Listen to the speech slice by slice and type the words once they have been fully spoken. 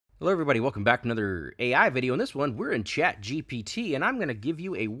Hello everybody, welcome back to another AI video. In this one, we're in ChatGPT, and I'm going to give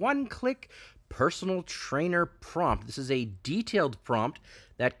you a one-click personal trainer prompt. This is a detailed prompt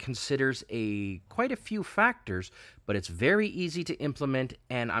that considers quite a few factors, but it's very easy to implement,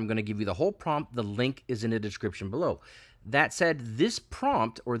 and I'm going to give you the whole prompt. The link is in the description below. That said, this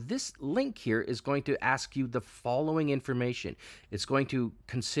prompt or this link here is going to ask you the following information. It's going to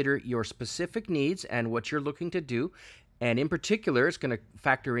consider your specific needs and what you're looking to do. And in particular, it's going to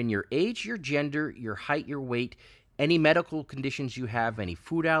factor in your age, your gender, your height, your weight, any medical conditions you have, any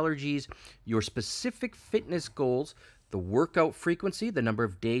food allergies, your specific fitness goals, the workout frequency, the number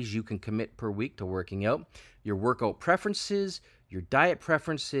of days you can commit per week to working out, your workout preferences, your diet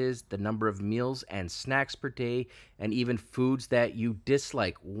preferences, the number of meals and snacks per day, and even foods that you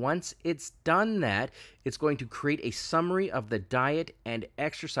dislike. Once it's done that, it's going to create a summary of the diet and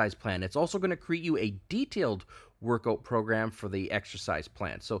exercise plan. It's also going to create you a detailed workout program for the exercise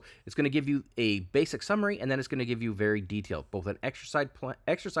plan. So it's going to give you a basic summary, and then it's going to give you very detailed, both an exercise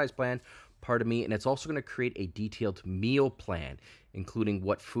plan, and it's also going to create a detailed meal plan, including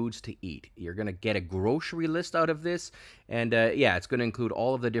what foods to eat. You're going to get a grocery list out of this, and yeah, it's going to include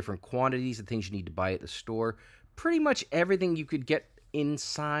all of the different quantities and things you need to buy at the store. Pretty much everything you could get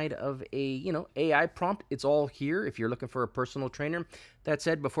inside of a AI prompt, it's all here if you're looking for a personal trainer. That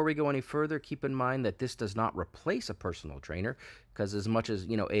said, before we go any further, keep in mind that this does not replace a personal trainer, because as much as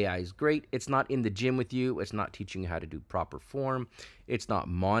AI is great, it's not in the gym with you, it's not teaching you how to do proper form, it's not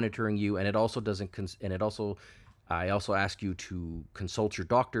monitoring you, and it also doesn't I also ask you to consult your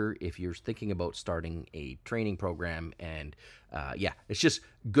doctor if you're thinking about starting a training program, and yeah, it's just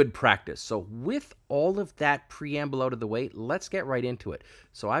good practice. So with all of that preamble out of the way, let's get right into it.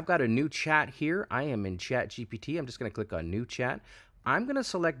 So I've got a new chat here. I am in ChatGPT. I'm just going to click on New Chat. I'm going to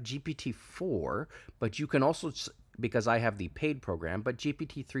select GPT-4, but you can also, because I have the paid program, but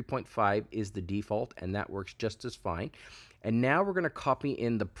GPT 3.5 is the default, and that works just as fine. And now we're going to copy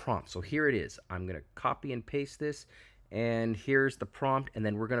in the prompt. So here it is. I'm going to copy and paste this, and here's the prompt, and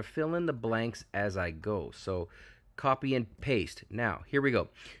then we're going to fill in the blanks as I go. So copy and paste. Now, here we go.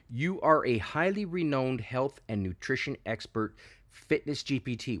 You are a highly renowned health and nutrition expert, Fitness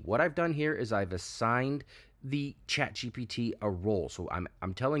GPT. What I've done here is I've assigned the ChatGPT a role. So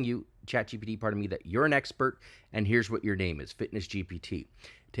I'm telling you, ChatGPT, pardon me, that you're an expert, and here's what your name is, Fitness GPT.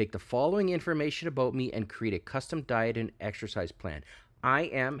 Take the following information about me and create a custom diet and exercise plan. I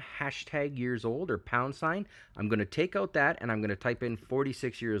am #years old or #. I'm going to take out that, and I'm going to type in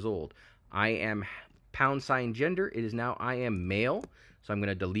 46 years old. I am # gender. It is now I am male. So I'm going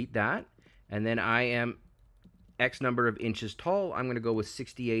to delete that. And then I am X number of inches tall. I'm going to go with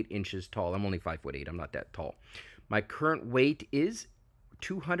 68 inches tall. I'm only 5'8". I'm not that tall. My current weight is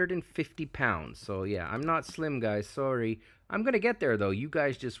 250 pounds. So yeah, I'm not slim, guys. Sorry. I'm going to get there, though. You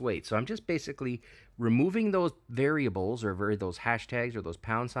guys just wait. So I'm just basically removing those variables or those hashtags or those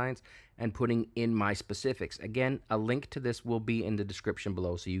 # and putting in my specifics. Again, a link to this will be in the description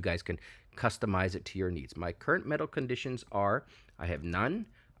below so you guys can customize it to your needs. My current medical conditions are, I have none.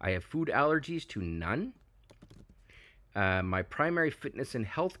 I have food allergies to none. My primary fitness and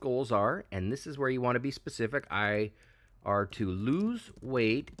health goals are, and this is where you want to be specific, are to lose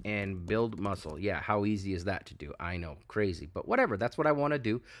weight and build muscle. Yeah, how easy is that to do? I know, crazy, but whatever. That's what I want to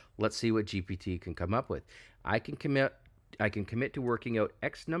do. Let's see what GPT can come up with. I can commit to working out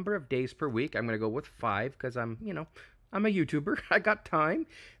X number of days per week. I'm going to go with 5 because I'm a YouTuber. I got time,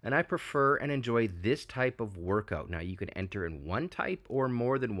 and I prefer and enjoy this type of workout. Now, you can enter in one type or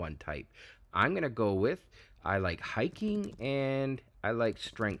more than one type. I'm going to go with I like hiking and I like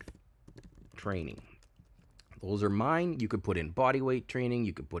strength training. Those are mine. You could put in body weight training.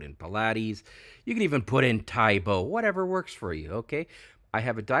 You could put in Pilates. You can even put in Taibo. Whatever works for you, okay? I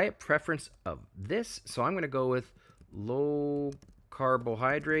have a diet preference of this, so I'm going to go with low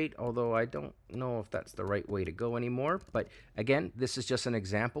carbohydrate, although I don't know if that's the right way to go anymore. But again, this is just an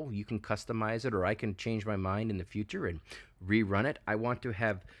example. You can customize it, or I can change my mind in the future and rerun it. I want to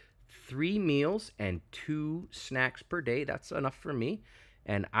have 3 meals and 2 snacks per day. That's enough for me.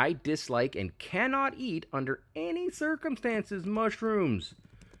 And I dislike and cannot eat under any circumstances mushrooms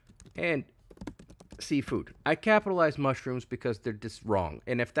and seafood. I capitalize mushrooms because they're just wrong.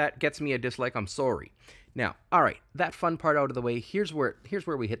 And if that gets me a dislike, I'm sorry. Now, all right, that fun part out of the way. Here's where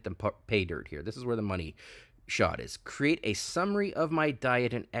we hit the pay dirt here. This is where the money shot is. Create a summary of my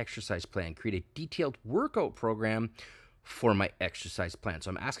diet and exercise plan. Create a detailed workout program for my exercise plan.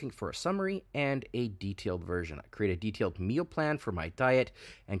 So I'm asking for a summary and a detailed version. I create a detailed meal plan for my diet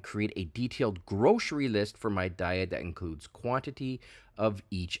and create a detailed grocery list for my diet that includes quantity of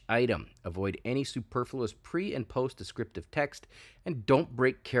each item. Avoid any superfluous pre and post descriptive text and don't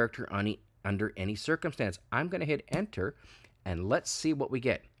break character under any circumstance. I'm going to hit enter and let's see what we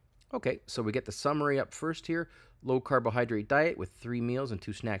get. Okay, so we get the summary up first here. Low carbohydrate diet with 3 meals and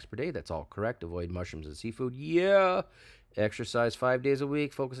 2 snacks per day. That's all correct. Avoid mushrooms and seafood. Yeah. Exercise 5 days a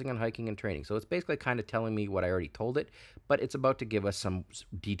week, focusing on hiking and training. So it's basically kind of telling me what I already told it, but it's about to give us some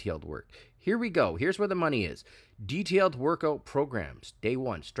detailed work. Here we go. Here's where the money is. Detailed workout programs. Day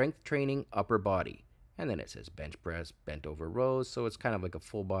 1, strength training, upper body. And then it says bench press, bent over rows. So it's kind of like a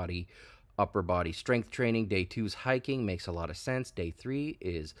full body, upper body strength training. Day 2 is hiking. Makes a lot of sense. Day 3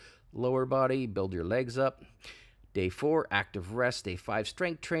 is lower body, build your legs up. Day 4, active rest. Day 5,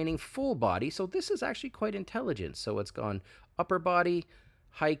 strength training, full body. So this is actually quite intelligent. So it's gone upper body,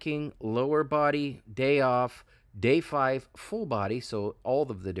 hiking, lower body, day off. Day 5, full body. So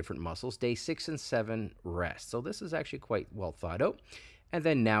all of the different muscles. Day 6 and 7, rest. So this is actually quite well thought out. And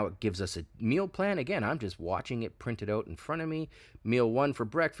then now it gives us a meal plan. Again, I'm just watching it printed out in front of me. Meal 1 for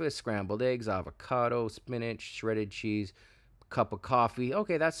breakfast, scrambled eggs, avocado, spinach, shredded cheese, cup of coffee.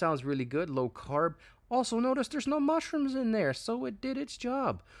 Okay, that sounds really good. Low carb. Also notice there's no mushrooms in there, so it did its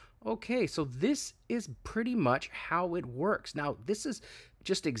job. Okay, so this is pretty much how it works. Now, this is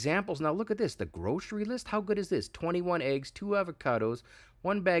just examples. Now, look at this. The grocery list. How good is this? 21 eggs, 2 avocados,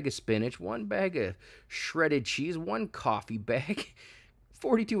 1 bag of spinach, 1 bag of shredded cheese, 1 coffee bag,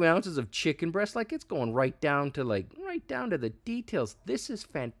 42 ounces of chicken breast. Like, it's going right down to the details. This is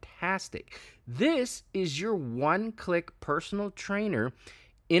fantastic. This is your one-click personal trainer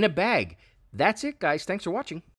in a bag. That's it, guys. Thanks for watching.